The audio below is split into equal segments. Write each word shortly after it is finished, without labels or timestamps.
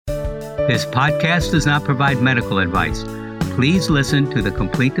This podcast does not provide medical advice. Please listen to the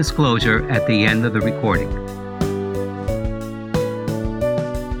complete disclosure at the end of the recording.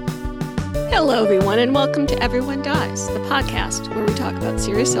 Hello, everyone, and welcome to Everyone Dies, the podcast where we talk about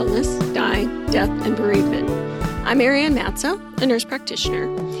serious illness, dying, death, and bereavement. I'm Marianne Matzo, a nurse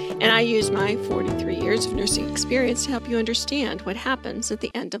practitioner, and I use my 43 years of nursing experience to help you understand what happens at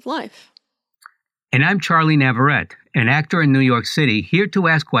the end of life. And I'm Charlie Navarrete, an actor in New York City, here to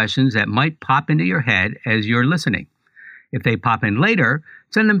ask questions that might pop into your head as you're listening. If they pop in later,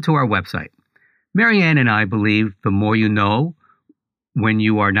 send them to our website. Marianne and I believe the more you know when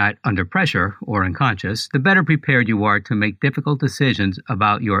you are not under pressure or unconscious, the better prepared you are to make difficult decisions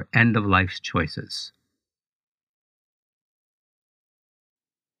about your end-of-life choices.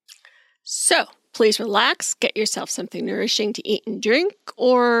 So, please relax, get yourself something nourishing to eat and drink,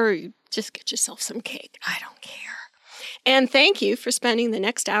 or just get yourself some cake. I don't care. And thank you for spending the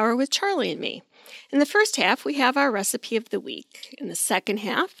next hour with Charlie and me. In the first half, we have our recipe of the week. In the second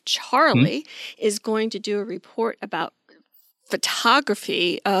half, Charlie is going to do a report about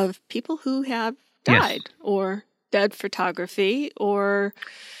photography of people who have died, or dead photography, or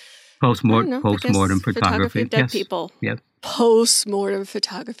post-mortem photography of dead people. Yes. Post-mortem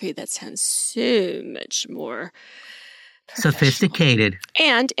photography, that sounds so much more sophisticated.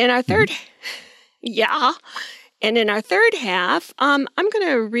 And in our third, and in our third half, I'm going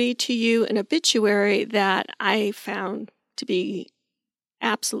to read to you an obituary that I found to be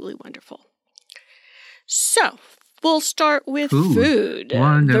absolutely wonderful. So, we'll start with food.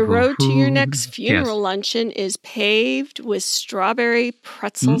 Wonderful the road food. To your next funeral Yes. luncheon is paved with strawberry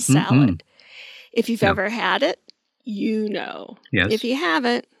pretzel salad. If you've ever had it, you know. Yes. If you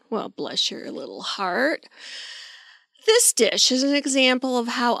haven't, well, bless your little heart. This dish is an example of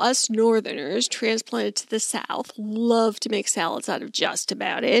how us Northerners transplanted to the South love to make salads out of just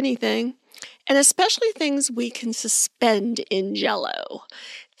about anything, and especially things we can suspend in Jell-O.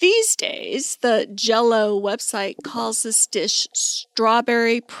 These days, the Jell-O website calls this dish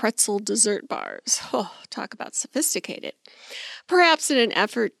strawberry pretzel dessert bars. Oh, talk about sophisticated. Perhaps in an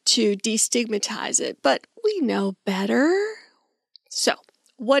effort to destigmatize it, but we know better. So,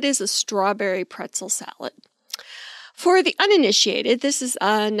 what is a strawberry pretzel salad? For the uninitiated, this is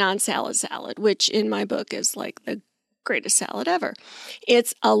a non-salad salad, which in my book is like the greatest salad ever.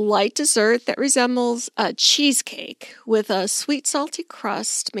 It's a light dessert that resembles a cheesecake with a sweet, salty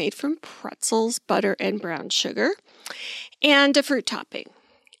crust made from pretzels, butter, and brown sugar, and a fruit topping.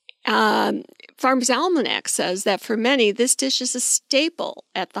 Farmer's Almanac says that for many, this dish is a staple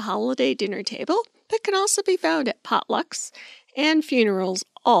at the holiday dinner table, but can also be found at potlucks and funerals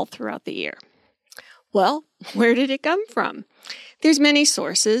all throughout the year. Well, where did it come from? There's many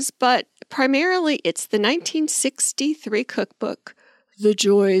sources, but primarily it's the 1963 cookbook, The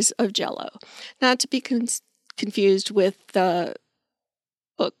Joys of Jell-O. Not to be confused with the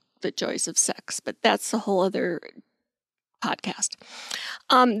book, The Joys of Sex, but that's a whole other podcast.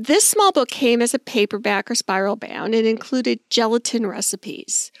 This small book came as a paperback or spiral bound and included gelatin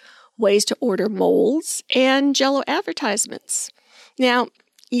recipes, ways to order molds, and Jell-O advertisements. Now,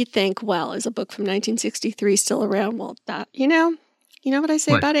 you'd think, well, is a book from 1963 still around? Well, you know what I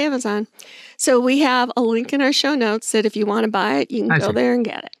say about Amazon. So we have a link in our show notes that if you want to buy it, you can go there and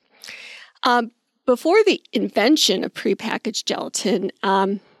get it. Before the invention of prepackaged gelatin,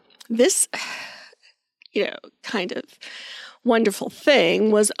 this, kind of wonderful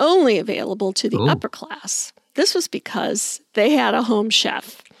thing was only available to the upper class. This was because they had a home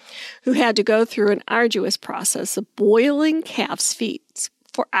chef who had to go through an arduous process of boiling calf's feet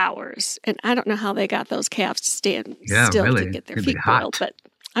for hours. And I don't know how they got those calves to stand still to get their feet boiled, but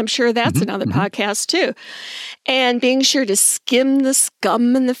I'm sure that's another podcast too. And being sure to skim the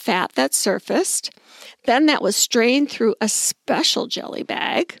scum and the fat that surfaced. Then that was strained through a special jelly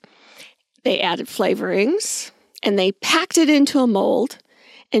bag. They added flavorings, and they packed it into a mold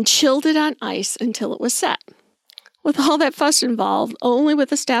and chilled it on ice until it was set. With all that fuss involved, only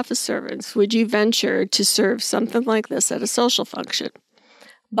with a staff of servants would you venture to serve something like this at a social function.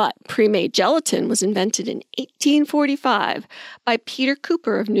 But pre-made gelatin was invented in 1845 by Peter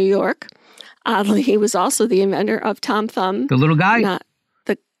Cooper of New York. Oddly, he was also the inventor of Tom Thumb. The little guy? Not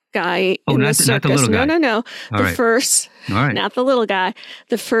the guy in the circus. Not the little guy. No. First, not the little guy,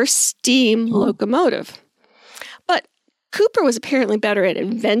 the first steam locomotive. But Cooper was apparently better at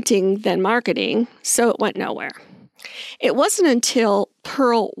inventing than marketing, so it went nowhere. It wasn't until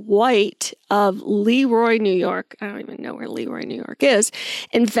Pearl White of Leroy, New York, I don't even know where Leroy, New York is,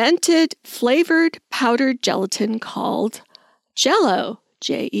 invented flavored powdered gelatin called Jell-O,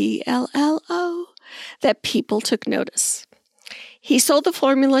 Jello, that people took notice. He sold the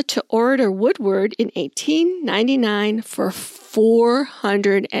formula to Orator Woodward in 1899 for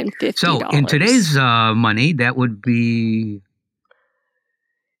 $450. So in today's money, that would be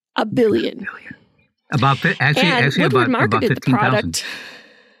 $1 billion. Actually, Woodward about marketed 15,000.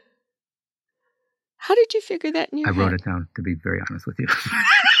 How did you figure that in your I head? wrote it down, to be very honest with you.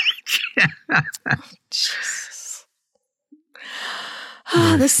 Jesus.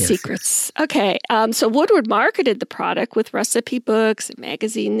 The secrets. Yes. Okay, so Woodward marketed the product with recipe books and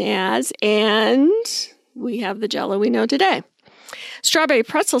magazine ads, and we have the Jell-O we know today. Strawberry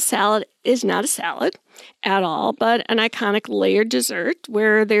pretzel salad is not a salad at all, but an iconic layered dessert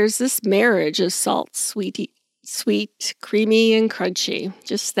where there's this marriage of salt, sweet, creamy, and crunchy.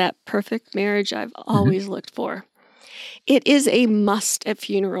 Just that perfect marriage I've always looked for. It is a must at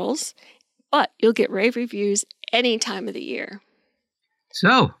funerals, but you'll get rave reviews any time of the year.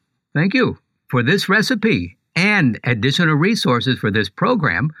 So, thank you for this recipe and additional resources for this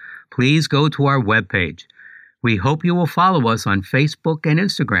program. Please go to our webpage. We hope you will follow us on Facebook and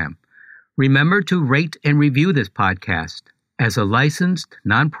Instagram. Remember to rate and review this podcast. As a licensed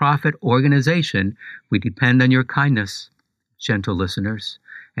nonprofit organization, we depend on your kindness, gentle listeners,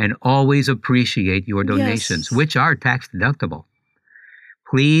 and always appreciate your donations, which are tax deductible.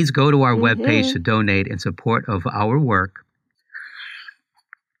 Please go to our webpage to donate in support of our work.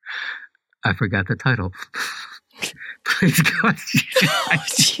 I forgot the title. Please go. Oh,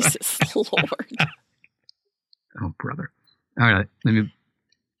 Jesus Lord. Oh, brother. All right.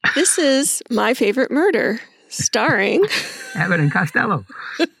 This is My Favorite Murder, starring Abbott and Costello.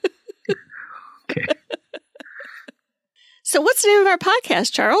 Okay. So what's the name of our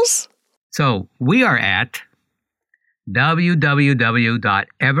podcast, Charles? So we are at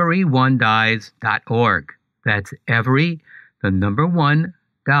www.everyonedies.org. That's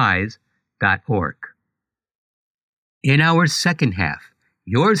dies.org. In our second half,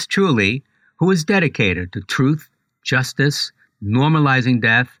 yours truly, who is dedicated to truth, justice, normalizing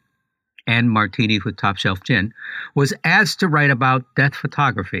death, and martinis with top shelf gin, was asked to write about death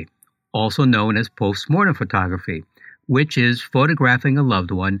photography, also known as postmortem photography, which is photographing a loved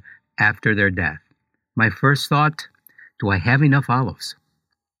one after their death. My first thought, do I have enough olives?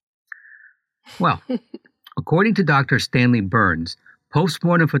 Well, according to Dr. Stanley Burns,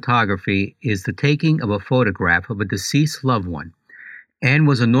 postmortem photography is the taking of a photograph of a deceased loved one and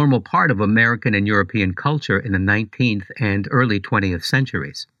was a normal part of American and European culture in the 19th and early 20th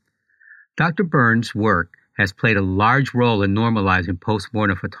centuries. Dr. Burns' work has played a large role in normalizing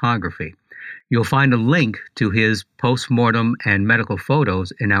postmortem photography. You'll find a link to his postmortem and medical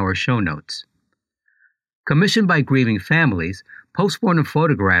photos in our show notes. Commissioned by grieving families, postmortem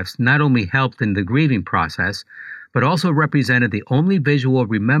photographs not only helped in the grieving process, but also represented the only visual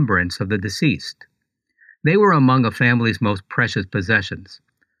remembrance of the deceased. They were among a family's most precious possessions.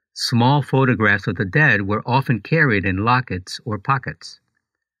 Small photographs of the dead were often carried in lockets or pockets.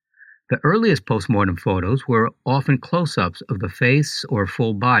 The earliest postmortem photos were often close-ups of the face or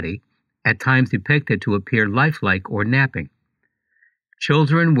full body, at times depicted to appear lifelike or napping.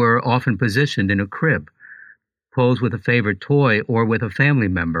 Children were often positioned in a crib, posed with a favorite toy or with a family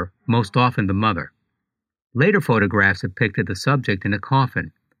member, most often the mother. Later photographs depicted the subject in a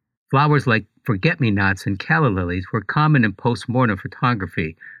coffin. Flowers like forget-me-nots and calla lilies were common in postmortem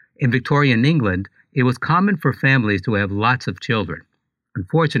photography. In Victorian England, it was common for families to have lots of children.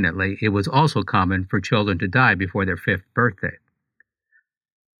 Unfortunately, it was also common for children to die before their 5th birthday.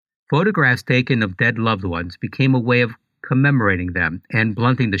 Photographs taken of dead loved ones became a way of commemorating them and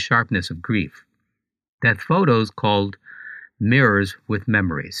blunting the sharpness of grief. Death photos called mirrors with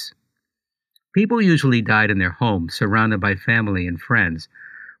memories. People usually died in their homes, surrounded by family and friends,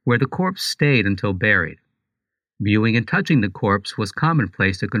 where the corpse stayed until buried. Viewing and touching the corpse was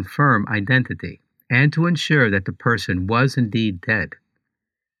commonplace to confirm identity and to ensure that the person was indeed dead.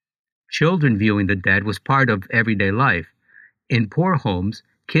 Children viewing the dead was part of everyday life. In poor homes,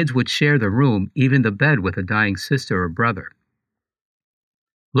 kids would share the room, even the bed, with a dying sister or brother.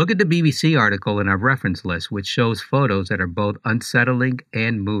 Look at the BBC article in our reference list, which shows photos that are both unsettling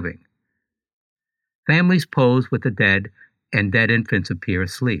and moving. Families pose with the dead, and dead infants appear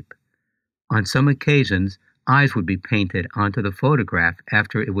asleep. On some occasions, eyes would be painted onto the photograph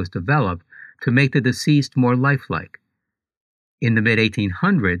after it was developed to make the deceased more lifelike. In the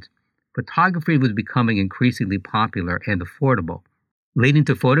mid-1800s, photography was becoming increasingly popular and affordable, leading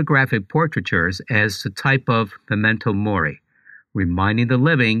to photographic portraitures as a type of memento mori, reminding the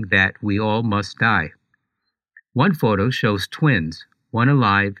living that we all must die. One photo shows twins, one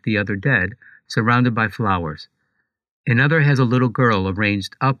alive, the other dead, surrounded by flowers. Another has a little girl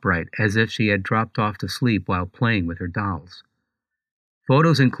arranged upright as if she had dropped off to sleep while playing with her dolls.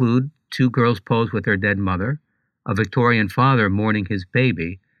 Photos include 2 girls posed with their dead mother, a Victorian father mourning his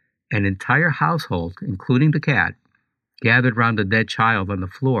baby, an entire household, including the cat, gathered round the dead child on the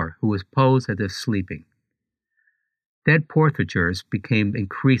floor who was posed as if sleeping. Dead portraitures became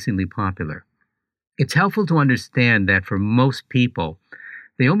increasingly popular. It's helpful to understand that for most people,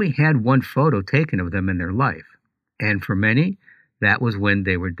 they only had one photo taken of them in their life, and for many, that was when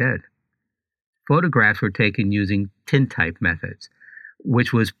they were dead. Photographs were taken using tintype methods,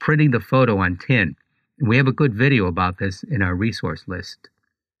 which was printing the photo on tin. We have a good video about this in our resource list.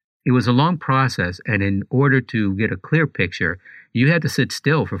 It was a long process, and in order to get a clear picture, you had to sit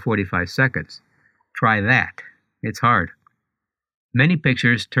still for 45 seconds. Try that. It's hard. Many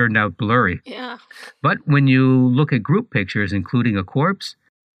pictures turned out blurry. Yeah. But when you look at group pictures, including a corpse,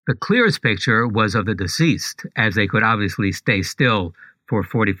 the clearest picture was of the deceased, as they could obviously stay still for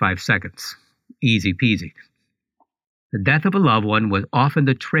 45 seconds. Easy peasy. The death of a loved one was often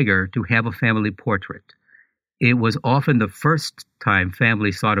the trigger to have a family portrait. It was often the first time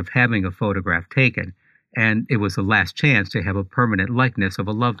families thought of having a photograph taken, and it was the last chance to have a permanent likeness of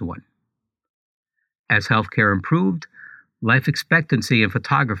a loved one. As healthcare improved, life expectancy in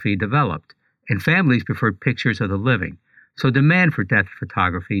photography developed, and families preferred pictures of the living, so demand for death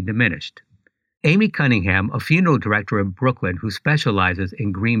photography diminished. Amy Cunningham, a funeral director in Brooklyn who specializes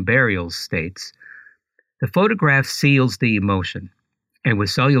in green burials, states, "The photograph seals the emotion, and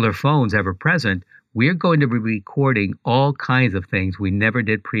with cellular phones ever present, we're going to be recording all kinds of things we never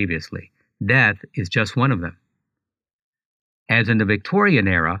did previously. Death is just one of them." As in the Victorian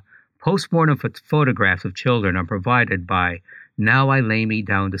era, postmortem photographs of children are provided by Now I Lay Me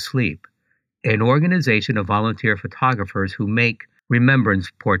Down to Sleep, an organization of volunteer photographers who make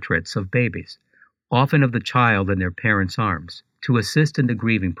remembrance portraits of babies, often of the child in their parents' arms, to assist in the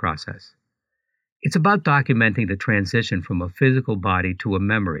grieving process. It's about documenting the transition from a physical body to a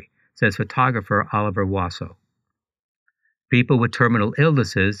memory, says photographer Oliver Wasso. People with terminal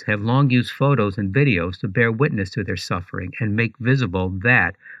illnesses have long used photos and videos to bear witness to their suffering and make visible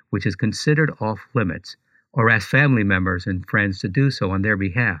that which is considered off limits, or ask family members and friends to do so on their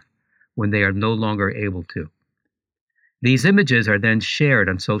behalf when they are no longer able to. These images are then shared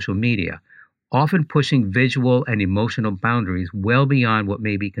on social media, often pushing visual and emotional boundaries well beyond what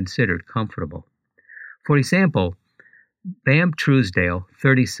may be considered comfortable. For example, Bam Truesdale,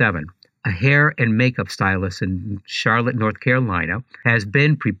 37, a hair and makeup stylist in Charlotte, North Carolina, has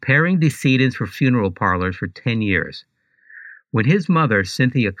been preparing decedents for funeral parlors for 10 years. When his mother,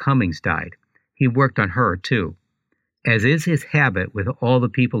 Cynthia Cummings, died, he worked on her too. As is his habit with all the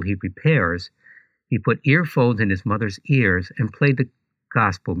people he prepares, he put earphones in his mother's ears and played the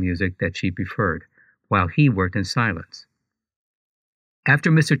gospel music that she preferred, while he worked in silence.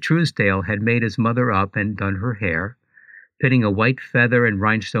 After Mr. Truesdale had made his mother up and done her hair, pinning a white feather and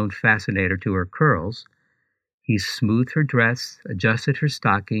rhinestone fascinator to her curls, he smoothed her dress, adjusted her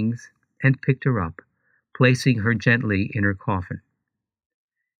stockings, and picked her up, placing her gently in her coffin.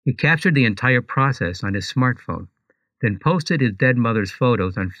 He captured the entire process on his smartphone, then posted his dead mother's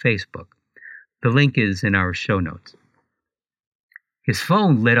photos on Facebook. The link is in our show notes. His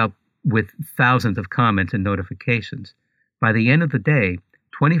phone lit up with thousands of comments and notifications. By the end of the day,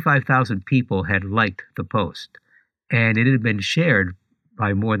 25,000 people had liked the post, and it had been shared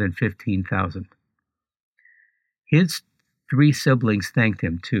by more than 15,000. His 3 siblings thanked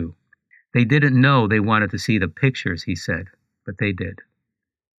him, too. They didn't know they wanted to see the pictures, he said, but they did.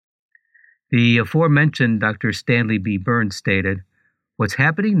 The aforementioned Dr. Stanley B. Burns stated, "What's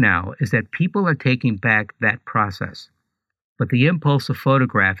happening now is that people are taking back that process. But the impulse to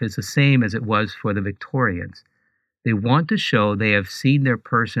photograph is the same as it was for the Victorians. They want to show they have seen their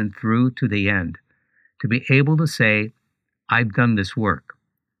person through to the end, to be able to say, 'I've done this work.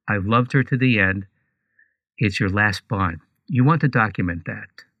 I've loved her to the end. It's your last bond.' You want to document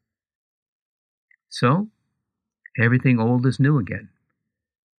that. So, everything old is new again.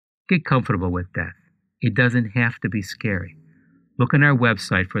 Get comfortable with death. It doesn't have to be scary. Look on our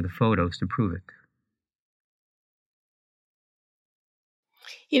website for the photos to prove it."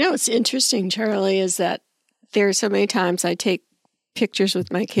 You know, what's interesting, Charlie, is that there are so many times I take pictures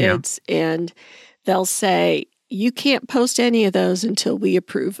with my kids and they'll say, "You can't post any of those until we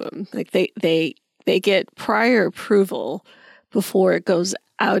approve them." Like they get prior approval before it goes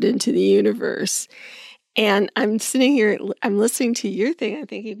out into the universe. And I'm sitting here, I'm listening to your thing. I'm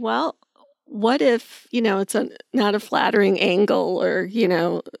thinking, well, what if, it's not a flattering angle, or,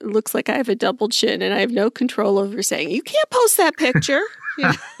 it looks like I have a double chin and I have no control over saying, "You can't post that picture."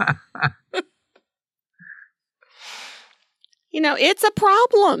 It's a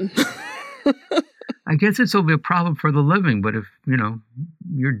problem. I guess it's only a problem for the living, but if,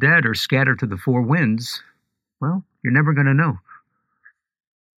 you're dead or scattered to the four winds, well, you're never going to know.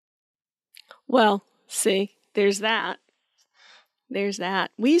 Well, see, there's that. There's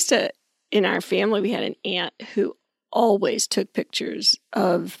that. We used to, in our family, we had an aunt who always took pictures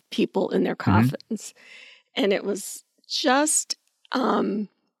of people in their coffins. Mm-hmm. And it was just the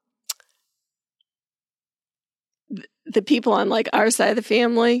people on like our side of the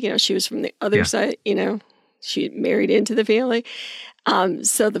family, she was from the other side, she married into the family.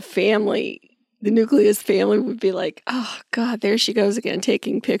 So the family, the nucleus family would be like, oh God, there she goes again,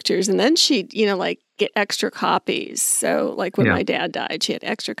 taking pictures. And then she'd, like get extra copies. So like when my dad died, she had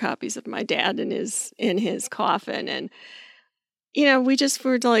extra copies of my dad in his coffin. And, we just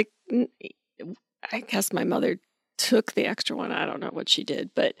were like, I guess my mother took the extra one. I don't know what she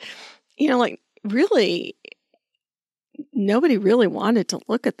did, but, like really, nobody really wanted to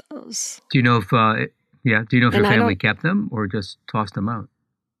look at those. Do you know if, do you know if your family kept them or just tossed them out?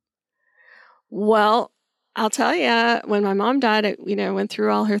 Well, I'll tell you, when my mom died, I went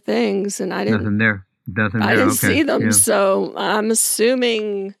through all her things, and I didn't. Nothing there. I didn't see them, so I'm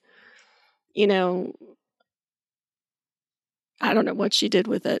assuming, I don't know what she did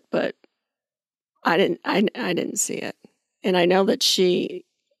with it, but I didn't see it, and I know that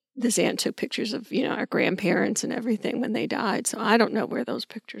this aunt took pictures of our grandparents and everything when they died, so I don't know where those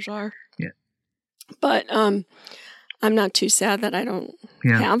pictures are. Yeah, but I'm not too sad that I don't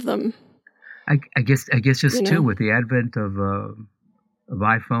have them. I guess just too, with the advent of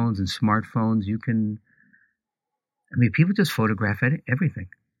iPhones and smartphones, people just photograph everything.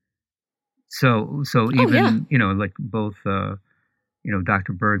 So even like both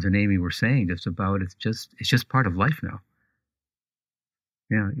Dr. Birds and Amy were saying just about it's just part of life now.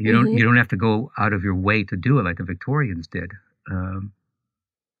 Yeah, you don't have to go out of your way to do it like the Victorians did.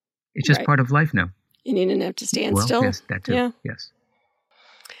 It's just part of life now. And you didn't have to stand still. Yes, that too. Yeah. Yes.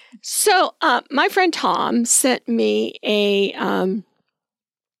 So my friend Tom sent me a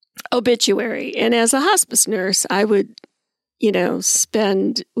obituary, and as a hospice nurse, I would, we'd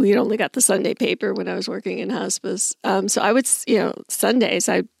only got the Sunday paper when I was working in hospice. So I would, Sundays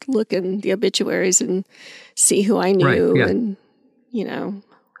I'd look in the obituaries and see who I knew and,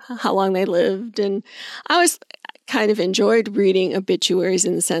 how long they lived. And I always kind of enjoyed reading obituaries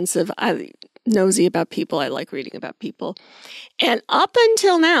in the sense of nosy about people. I like reading about people. And up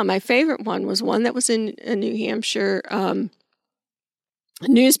until now, my favorite one was one that was in a New Hampshire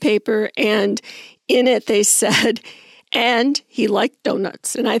newspaper. And in it, they said, and he liked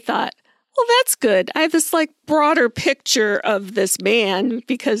donuts. And I thought, well, that's good. I have this like broader picture of this man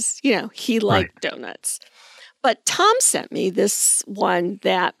because, he liked donuts. But Tom sent me this one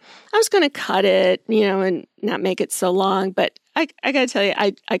that I was going to cut it, and not make it so long. But I got to tell you,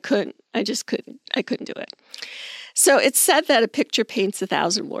 I couldn't. I just couldn't. I couldn't do it. So it said that a picture paints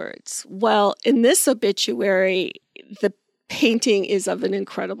 1,000 words. Well, in this obituary, the painting is of an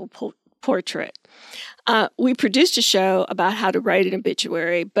incredible portrait. We produced a show about how to write an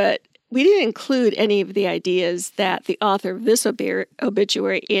obituary, but we didn't include any of the ideas that the author of this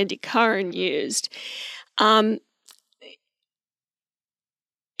obituary, Andy Karn, used. And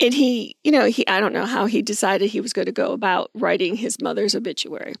he, I don't know how he decided he was going to go about writing his mother's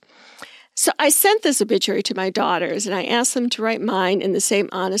obituary. So I sent this obituary to my daughters, and I asked them to write mine in the same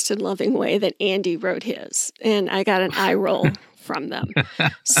honest and loving way that Andy wrote his. And I got an eye roll from them.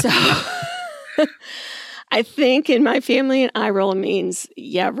 So I think in my family, an eye roll means,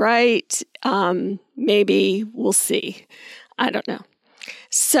 yeah, right. Maybe we'll see. I don't know.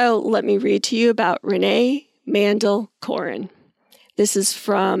 So let me read to you about Renee Mandel Koren. This is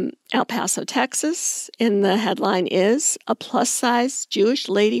from El Paso, Texas, and the headline is, "A plus-size Jewish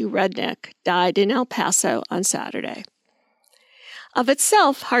lady redneck died in El Paso on Saturday." Of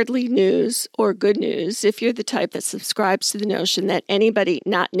itself, hardly news or good news if you're the type that subscribes to the notion that anybody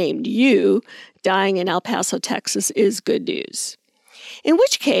not named you dying in El Paso, Texas is good news. In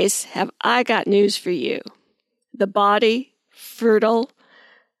which case, have I got news for you. The body, fertile,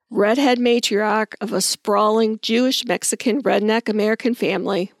 redhead matriarch of a sprawling Jewish-Mexican redneck American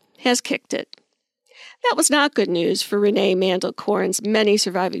family has kicked it. That was not good news for Renee Mandel Koren's many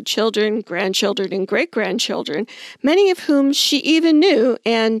surviving children, grandchildren, and great-grandchildren, many of whom she even knew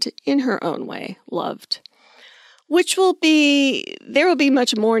and, in her own way, loved. There will be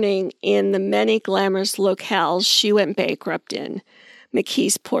much mourning in the many glamorous locales she went bankrupt in.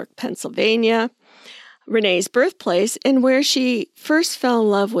 McKeesport, Pennsylvania, Renee's birthplace, and where she first fell in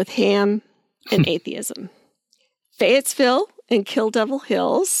love with ham and atheism. Fayetteville and Kill Devil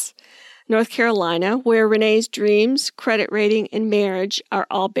Hills, North Carolina, where Renee's dreams, credit rating, and marriage are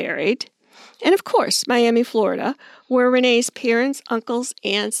all buried. And of course, Miami, Florida, where Renee's parents, uncles,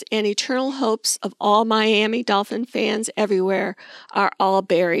 aunts, and eternal hopes of all Miami Dolphin fans everywhere are all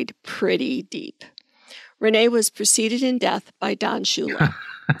buried pretty deep. Renee was preceded in death by Don Shula.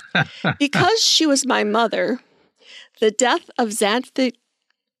 Because she was my mother, the death of Xanthic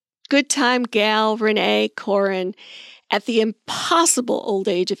good time gal Renee Corin at the impossible old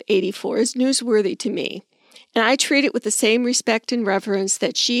age of 84 is newsworthy to me. And I treat it with the same respect and reverence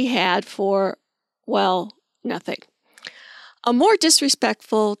that she had for, well, nothing. A more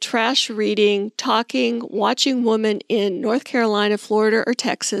disrespectful, trash-reading, talking, watching woman in North Carolina, Florida, or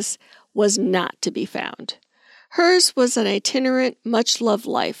Texas was not to be found. Hers was an itinerant, much-loved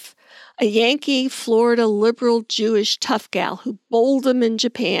life. A Yankee, Florida, liberal, Jewish tough gal who bowled him in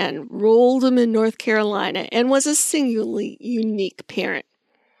Japan, rolled him in North Carolina, and was a singularly unique parent.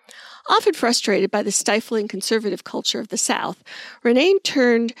 Often frustrated by the stifling conservative culture of the South, Renee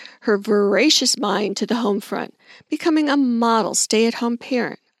turned her voracious mind to the home front, becoming a model stay-at-home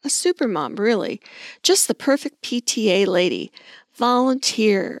parent, a supermom, really, just the perfect PTA lady,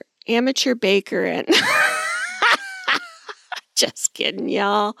 volunteer, amateur baker, and... Just kidding,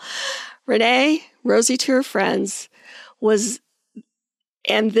 y'all. Renee, Rosie to her friends,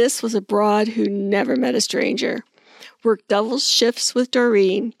 and this was a broad who never met a stranger, worked double shifts with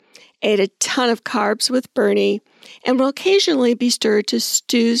Doreen, ate a ton of carbs with Bernie, and will occasionally be stirred to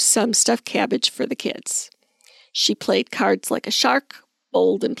stew some stuffed cabbage for the kids. She played cards like a shark,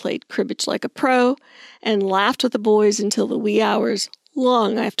 bowled and played cribbage like a pro, and laughed with the boys until the wee hours,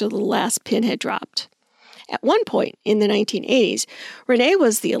 long after the last pin had dropped. At one point in the 1980s, Renee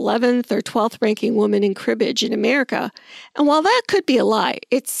was the 11th or 12th ranking woman in cribbage in America, and while that could be a lie,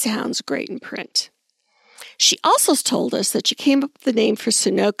 it sounds great in print. She also told us that she came up with the name for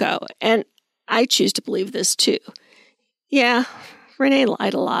Sunoco, and I choose to believe this too. Yeah, Renee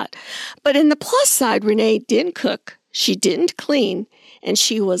lied a lot. But in the plus side, Renee didn't cook, she didn't clean, and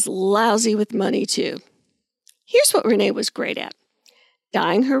she was lousy with money too. Here's what Renee was great at: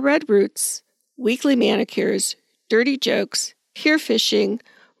 dyeing her red roots, weekly manicures, dirty jokes, pier fishing,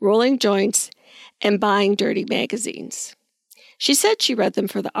 rolling joints, and buying dirty magazines. She said she read them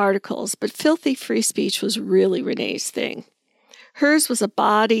for the articles, but filthy free speech was really Renee's thing. Hers was a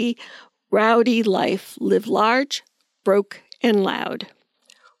bawdy, rowdy life, lived large, broke, and loud.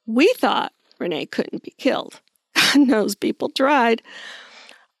 We thought Renee couldn't be killed. God knows people tried.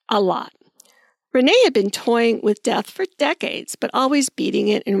 A lot. Renee had been toying with death for decades, but always beating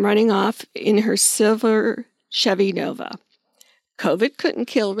it and running off in her silver Chevy Nova. COVID couldn't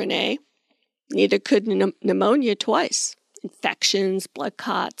kill Renee. Neither could pneumonia twice. Infections, blood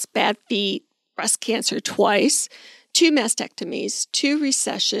clots, bad feet, breast cancer twice, 2 mastectomies, 2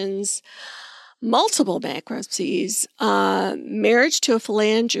 recessions, multiple bankruptcies, marriage to a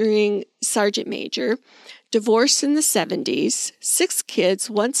philandering sergeant major, divorce in the 70s, 6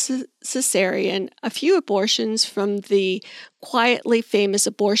 kids, 1 cesarean, a few abortions from the quietly famous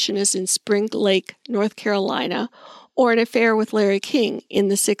abortionist in Spring Lake, North Carolina, or an affair with Larry King in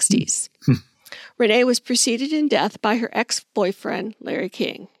the 60s. Renee was preceded in death by her ex-boyfriend, Larry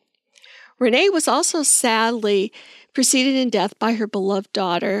King. Renee was also sadly preceded in death by her beloved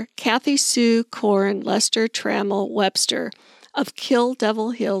daughter, Kathy Sue Corin Lester Trammell Webster of Kill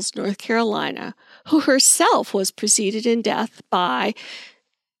Devil Hills, North Carolina, who herself was preceded in death by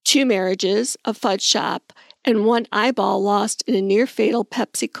 2 marriages, a fudge shop, and 1 eyeball lost in a near-fatal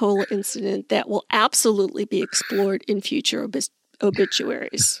Pepsi-Cola incident that will absolutely be explored in future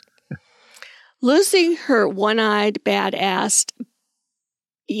obituaries. Losing her one-eyed, badass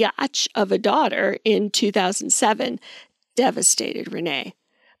biatch of a daughter in 2007 devastated Renee,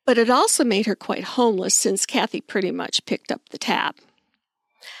 but it also made her quite homeless since Kathy pretty much picked up the tab.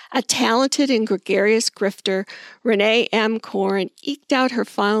 A talented and gregarious grifter, Renee M. Corin eked out her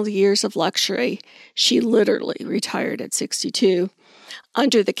final years of luxury. She literally retired at 62,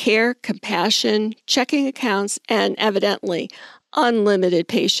 under the care, compassion, checking accounts, and evidently unlimited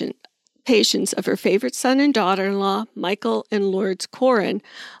patience of her favorite son and daughter-in-law, Michael and Lourdes Corin,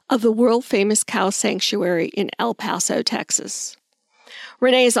 of the world-famous cow sanctuary in El Paso, Texas.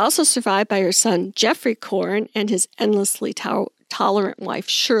 Renee is also survived by her son, Jeffrey Corin, and his endlessly tolerant wife,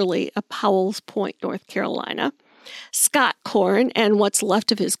 Shirley, of Powell's Point, North Carolina, Scott Corin, and what's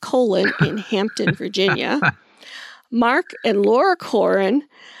left of his colon in Hampton, Virginia, Mark and Laura Corin,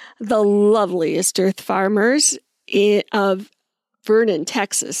 the loveliest earth farmers of Vernon,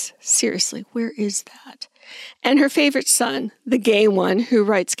 Texas. Seriously, where is that? And her favorite son, the gay one who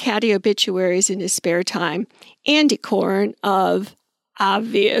writes catty obituaries in his spare time, Andy Corin of,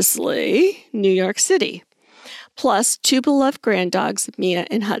 obviously, New York City. Plus 2 beloved granddogs, Mia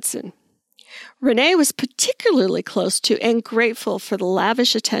and Hudson. Renee was particularly close to and grateful for the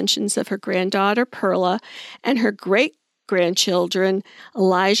lavish attentions of her granddaughter, Perla, and her great-grandchildren,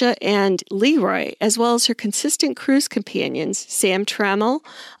 Elijah and Leroy, as well as her consistent cruise companions, Sam Trammell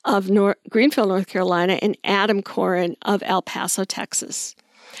of Greenville, North Carolina, and Adam Corin of El Paso, Texas.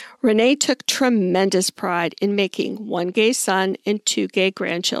 Renee took tremendous pride in making one gay son and two gay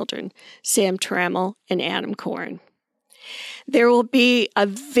grandchildren, Sam Trammell and Adam Corin. There will be a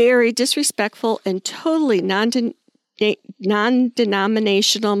very disrespectful and totally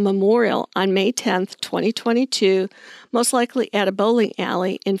non-denominational memorial on May 10th, 2022, most likely at a bowling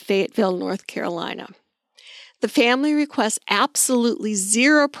alley in Fayetteville, North Carolina. The family requests absolutely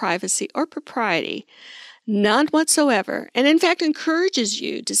zero privacy or propriety, none whatsoever, and in fact encourages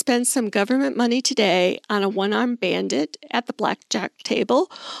you to spend some government money today on a one-armed bandit at the blackjack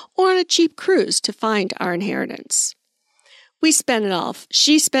table or on a cheap cruise to find our inheritance. We spent it all.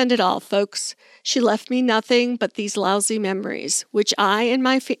 She spent it all, folks. She left me nothing but these lousy memories, which I and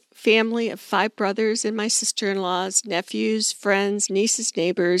my family of 5 brothers and my sister-in-laws, nephews, friends, nieces,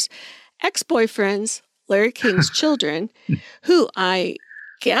 neighbors, ex-boyfriends, Larry King's children, who I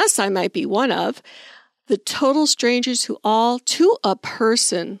guess I might be one of, the total strangers who all, to a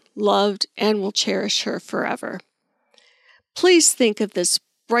person, loved and will cherish her forever. Please think of this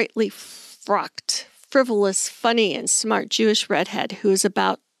brightly frocked, frivolous, funny, and smart Jewish redhead who is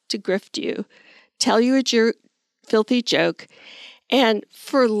about to grift you, tell you a filthy joke, and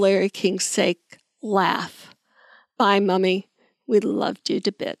for Larry King's sake, laugh. Bye, Mummy. We loved you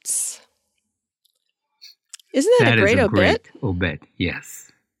to bits. Isn't that a great obit? Obit,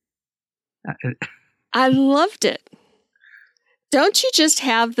 yes. I loved it. Don't you just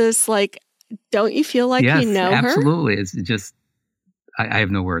have this, don't you feel like you know her? Yes, absolutely. It's just, I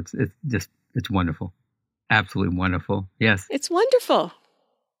have no words. It's wonderful. Absolutely wonderful. Yes. It's wonderful.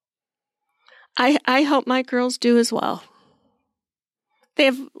 I hope my girls do as well.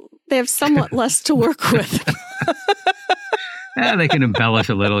 They have somewhat less to work with. Yeah, they can embellish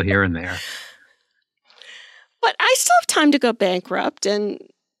a little here and there. But I still have time to go bankrupt, and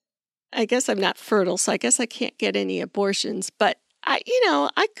I guess I'm not fertile, so I guess I can't get any abortions. But I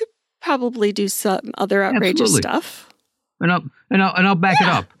could probably do some other outrageous stuff. And I'll back it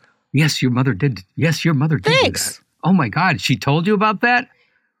up. Yes, your mother did. Yes, your mother did. Thanks. Do that. Oh my God, she told you about that?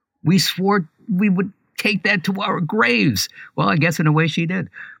 We swore we would take that to our graves. Well, I guess in a way she did.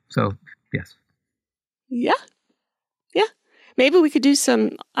 So, yes. Yeah. Yeah. Maybe we could do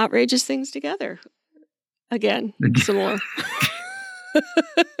some outrageous things together. Again, some more.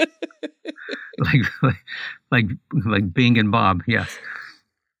 like Bing and Bob, yes.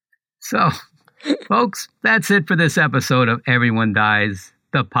 So, folks, that's it for this episode of Everyone Dies,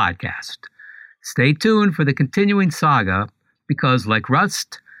 the podcast. Stay tuned for the continuing saga because, like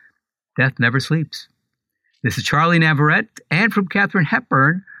Rust, death never sleeps. This is Charlie Navarrete, and from Katharine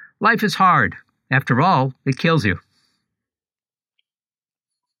Hepburn, life is hard. After all, it kills you.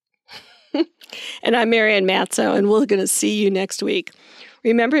 And I'm Marianne Matzo, and we're going to see you next week.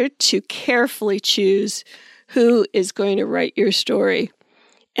 Remember to carefully choose who is going to write your story.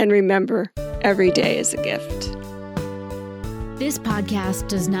 And remember, every day is a gift. This podcast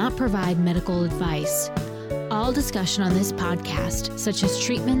does not provide medical advice. All discussion on this podcast, such as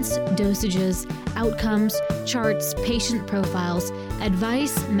treatments, dosages, outcomes, charts, patient profiles,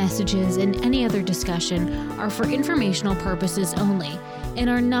 advice, messages, and any other discussion are for informational purposes only and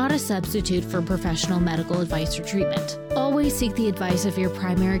are not a substitute for professional medical advice or treatment. Always seek the advice of your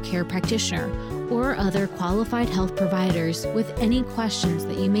primary care practitioner or other qualified health providers with any questions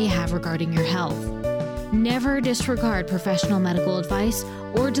that you may have regarding your health. Never disregard professional medical advice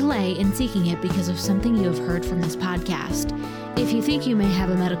or delay in seeking it because of something you have heard from this podcast. If you think you may have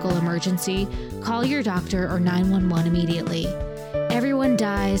a medical emergency, call your doctor or 911 immediately. Everyone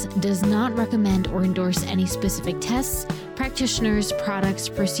Dies does not recommend or endorse any specific tests, practitioners, products,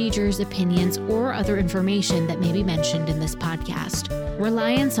 procedures, opinions, or other information that may be mentioned in this podcast.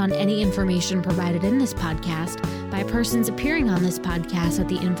 Reliance on any information provided in this podcast by persons appearing on this podcast at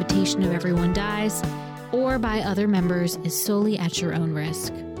the invitation of Everyone Dies or by other members is solely at your own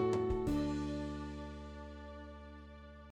risk.